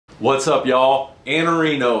What's up, y'all?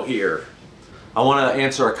 Anarino here. I want to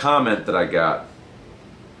answer a comment that I got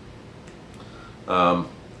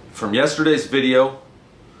from yesterday's video,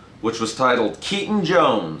 which was titled Keaton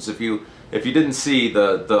Jones. If you didn't see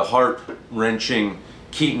the heart-wrenching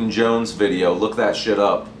Keaton Jones video, look that shit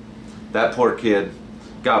up. That poor kid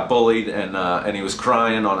got bullied and he was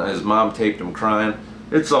crying. His mom taped him crying.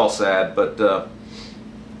 It's all sad, but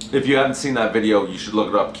if you haven't seen that video, you should look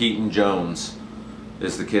it up. Keaton Jones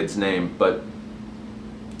is the kid's name. But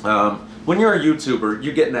when you're a YouTuber,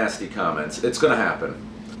 you get nasty comments. It's gonna happen.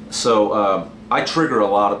 So I trigger a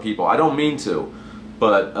lot of people. I don't mean to,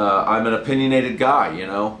 but I'm an opinionated guy, you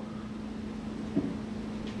know.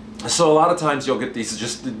 So a lot of times you'll get these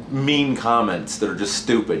just mean comments that are just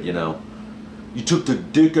stupid, you know. You took the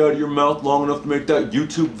dick out of your mouth long enough to make that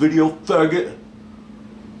YouTube video, faggot.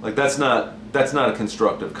 Like that's not a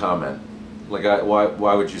constructive comment. Like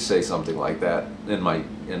why would you say something like that in my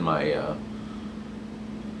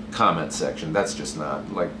comment section? That's just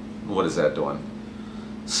not, like, what is that doing?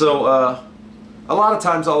 So a lot of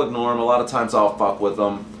times I'll ignore them, a lot of times I'll fuck with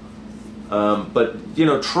them. But you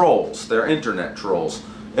know, trolls, they're internet trolls,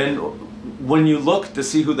 and when you look to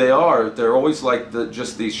see who they are, they're always like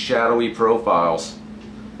just these shadowy profiles,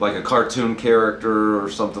 like a cartoon character or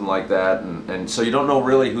something like that, and so you don't know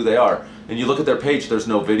really who they are. And you look at their page, there's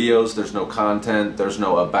no videos, there's no content, there's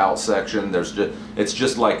no about section, it's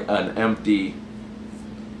just like an empty,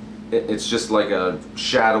 it's just like a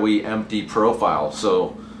shadowy, empty profile.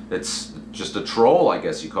 So it's just a troll, I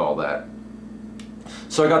guess you call that.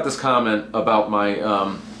 So I got this comment about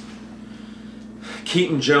my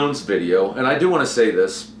Keaton Jones video, and I do want to say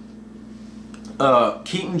this.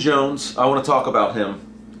 Keaton Jones, I want to talk about him.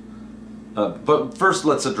 But first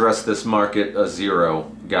let's address this Market a Zero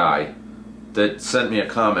guy that sent me a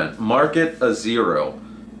comment. Market a Zero.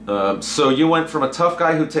 So you went from a tough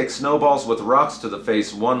guy who takes snowballs with rocks to the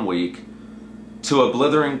face one week to a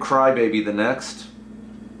blithering crybaby the next?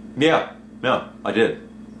 Yeah, I did.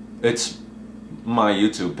 It's my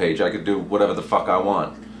YouTube page. I could do whatever the fuck I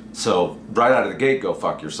want. So right out of the gate, go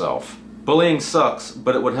fuck yourself. Bullying sucks,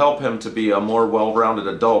 but it would help him to be a more well-rounded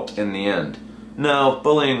adult in the end. No,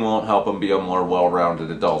 bullying won't help him be a more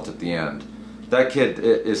well-rounded adult at the end. That kid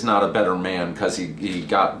is not a better man because he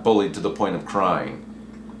got bullied to the point of crying.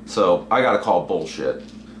 So I gotta call bullshit.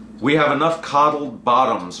 We have enough coddled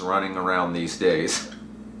bottoms running around these days.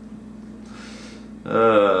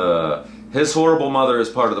 His horrible mother is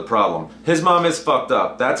part of the problem. His mom is fucked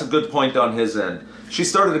up. That's a good point on his end. She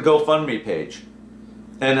started a GoFundMe page.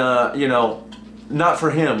 And, you know, not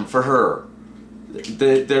for him, for her.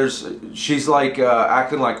 She's like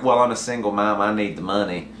acting like, well, I'm a single mom, I need the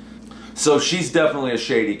money. So she's definitely a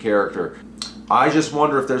shady character. I just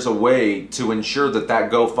wonder if there's a way to ensure that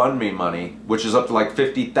that GoFundMe money, which is up to like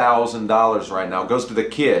 $50,000 right now, goes to the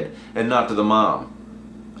kid and not to the mom.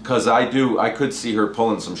 Because I could see her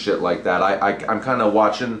pulling some shit like that. I'm kind of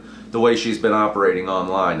watching the way she's been operating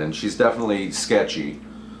online, and she's definitely sketchy.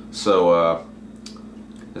 So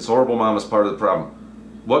his horrible mom is part of the problem.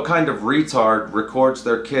 What kind of retard records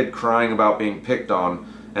their kid crying about being picked on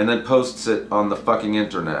and then posts it on the fucking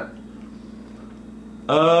internet?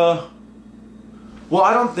 Well,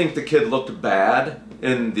 I don't think the kid looked bad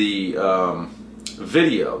in the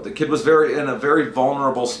video. The kid was in a very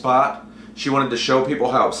vulnerable spot. She wanted to show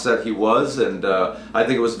people how upset he was, and I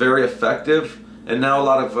think it was very effective. And now a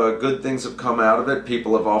lot of good things have come out of it.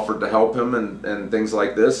 People have offered to help him and things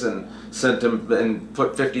like this, and sent him and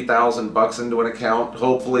put $50,000 into an account,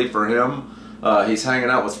 hopefully for him. He's hanging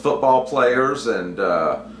out with football players and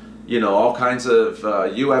you know, all kinds of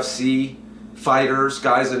UFC fighters,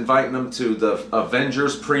 guys inviting him to the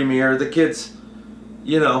Avengers premiere. The kid's,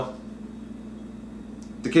 you know,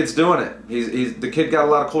 the kid's doing it. The kid got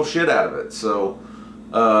a lot of cool shit out of it. So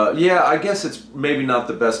yeah, I guess it's maybe not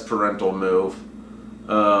the best parental move,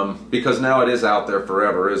 because now it is out there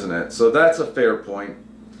forever, isn't it? So that's a fair point.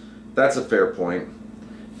 That's a fair point.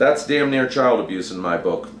 That's damn near child abuse in my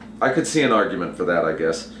book. I could see an argument for that, I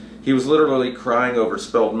guess. He was literally crying over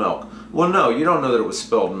spilled milk. Well, no, you don't know that it was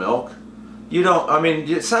spilled milk. You don't, I mean,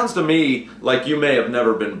 it sounds to me like you may have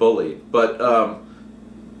never been bullied, but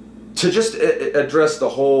to just address the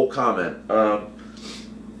whole comment, no,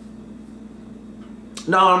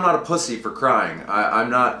 I'm not a pussy for crying. I'm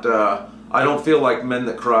not, I don't feel like men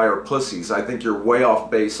that cry are pussies. I think you're way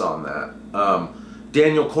off base on that.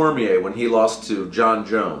 Daniel Cormier, when he lost to Jon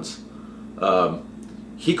Jones,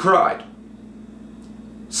 he cried.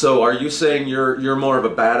 So are you saying you're more of a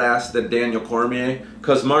badass than Daniel Cormier?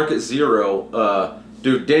 Because Market Zero,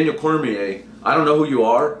 dude, Daniel Cormier, I don't know who you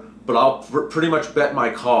are, but I'll pretty much bet my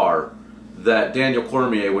car that Daniel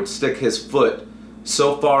Cormier would stick his foot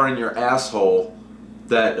so far in your asshole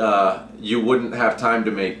that you wouldn't have time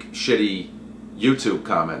to make shitty YouTube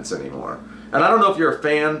comments anymore. And I don't know if you're a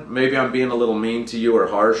fan, maybe I'm being a little mean to you or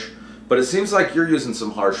harsh, but it seems like you're using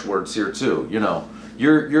some harsh words here too, you know.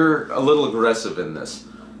 You're a little aggressive in this.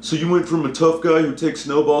 So you went from a tough guy who takes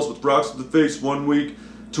snowballs with rocks to the face one week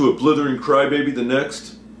to a blithering crybaby the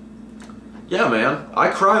next? Yeah, man, I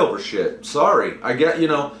cry over shit. Sorry. I get, you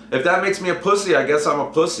know, if that makes me a pussy, I guess I'm a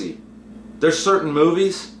pussy. There's certain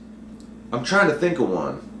movies, I'm trying to think of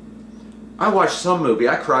one. I watched some movie,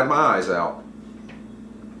 I cried my eyes out.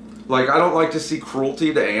 Like, I don't like to see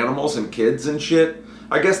cruelty to animals and kids and shit.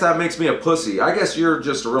 I guess that makes me a pussy. I guess you're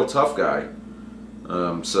just a real tough guy.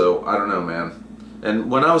 So, I don't know, man. And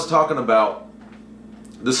when I was talking about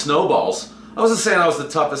the snowballs, I wasn't saying I was the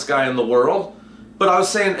toughest guy in the world, but I was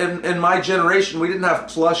saying in my generation, we didn't have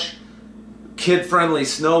plush, kid-friendly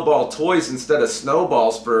snowball toys instead of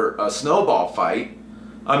snowballs for a snowball fight.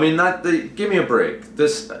 I mean, give me a break.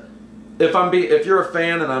 This, if you're a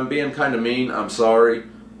fan and I'm being kind of mean, I'm sorry,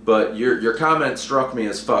 but your comment struck me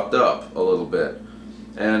as fucked up a little bit,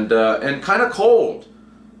 and kind of cold.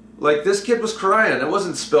 Like, this kid was crying. It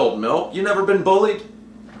wasn't spilled milk. You never been bullied?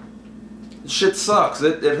 Shit sucks.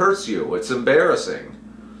 It hurts you. It's embarrassing.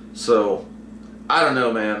 So, I don't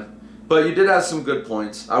know, man. But you did have some good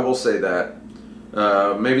points. I will say that.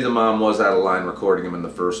 Maybe the mom was out of line recording him in the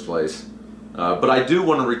first place. But I do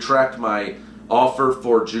want to retract my offer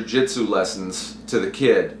for jiu-jitsu lessons to the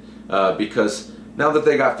kid. Because now that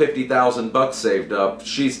they got $50,000 saved up,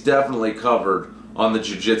 she's definitely covered on the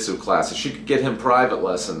jiu-jitsu classes. She could get him private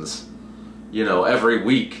lessons, you know, every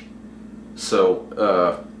week.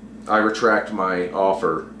 So, I retract my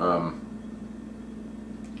offer.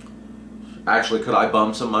 Actually, could I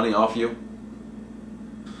bum some money off you?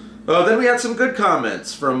 Then we had some good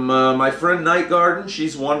comments from my friend Night Garden.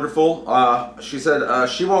 She's wonderful. She said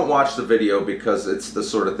she won't watch the video because it's the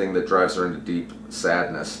sort of thing that drives her into deep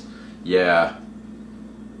sadness. Yeah,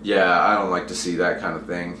 I don't like to see that kind of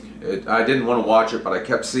thing. I didn't want to watch it, but I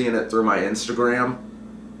kept seeing it through my Instagram,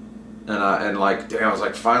 and like, damn, I was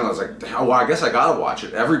like, finally, I was like, well, I guess I gotta watch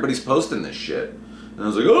it. Everybody's posting this shit, and I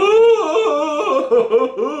was like, oh,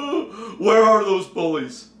 where are those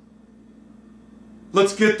bullies?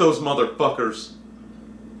 Let's get those motherfuckers.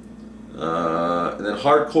 And then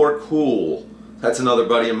Hardcore Cool, that's another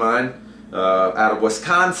buddy of mine, out of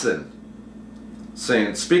Wisconsin,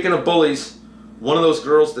 saying, speaking of bullies, one of those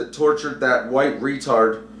girls that tortured that white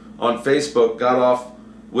retard on Facebook got off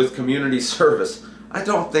with community service. I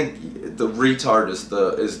don't think the retard is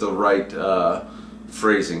the right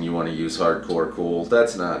phrasing you want to use. Hardcore Cool.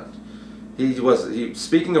 That's not.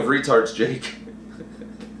 Speaking of retards, Jake.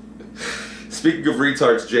 Speaking of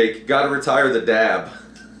retards, Jake, gotta retire the dab.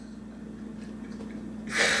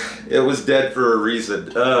 It was dead for a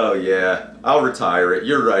reason. Oh yeah, I'll retire it.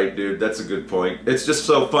 You're right, dude. That's a good point. It's just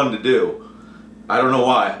so fun to do. I don't know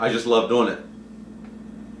why. I just love doing it.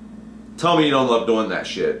 Tell me you don't love doing that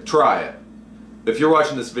shit. Try it. If you're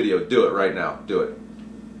watching this video, do it right now. Do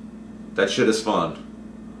it. That shit is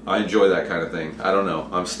fun. I enjoy that kind of thing. I don't know.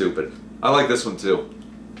 I'm stupid. I like this one too.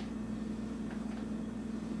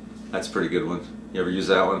 That's a pretty good one. You ever use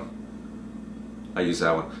that one? I use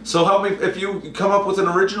that one. So help me, if you come up with an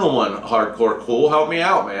original one, Hardcore Cool, help me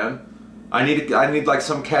out, man. I need like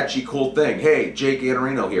some catchy, cool thing. Hey, Jake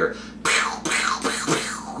Iannarino here.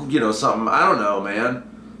 You know, something. I don't know, man.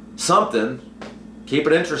 Something. Keep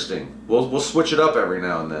it interesting. We'll switch it up every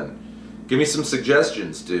now and then. Give me some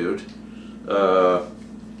suggestions, dude. But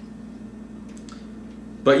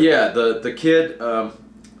yeah, the kid,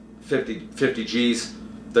 50 G's,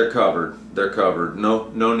 they're covered. They're covered.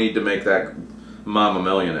 No need to make that mom a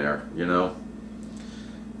millionaire, you know.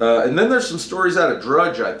 And then there's some stories out of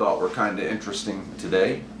Drudge I thought were kind of interesting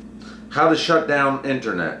today. How to shut down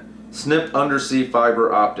internet. Snip undersea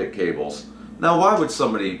fiber optic cables. Now, why would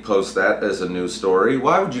somebody post that as a news story?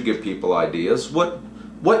 Why would you give people ideas? What?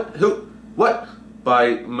 By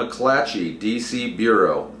McClatchy, DC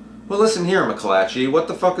Bureau. Well, listen here, McClatchy. What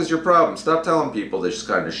the fuck is your problem? Stop telling people this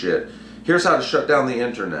kind of shit. Here's how to shut down the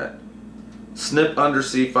internet. Snip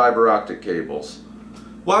undersea fiber optic cables.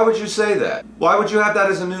 Why would you say that? Why would you have that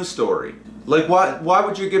as a news story? Like, why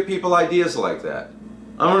would you give people ideas like that?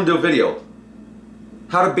 I'm gonna do a video.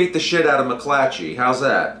 How to beat the shit out of McClatchy. How's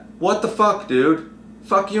that? What the fuck, dude?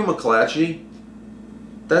 Fuck you, McClatchy.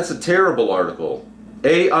 That's a terrible article.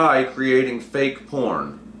 AI creating fake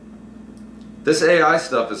porn. This AI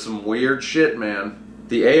stuff is some weird shit, man.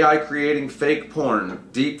 The AI creating fake porn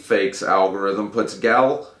deepfakes algorithm puts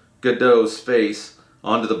Gal Gadot's face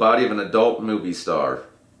onto the body of an adult movie star.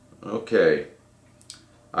 Okay.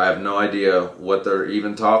 I have no idea what they're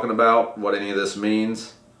even talking about, what any of this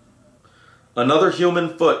means. Another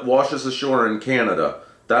human foot washes ashore in Canada.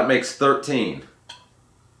 That makes 13.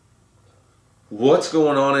 What's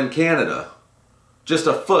going on in Canada? Just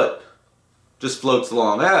a foot just floats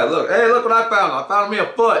along. Hey, look what I found. I found me a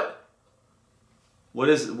foot.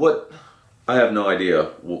 What? I have no idea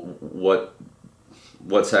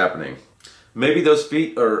what's happening. Maybe those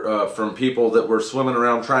feet are from people that were swimming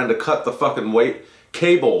around trying to cut the fucking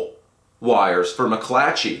cable wires for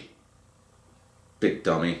McClatchy. Big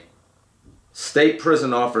dummy. State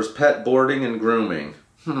prison offers pet boarding and grooming.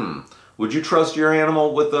 Would you trust your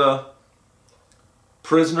animal with a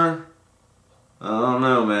prisoner? I don't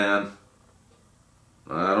know, man.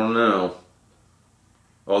 I don't know.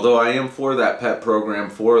 Although I am for that pet program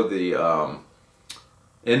for the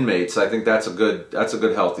inmates, I think that's a good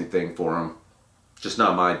healthy thing for them. Just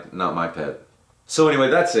not my pet. So anyway,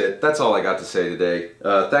 that's it. That's all I got to say today.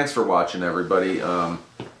 Thanks for watching, everybody.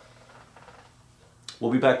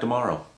 We'll be back tomorrow.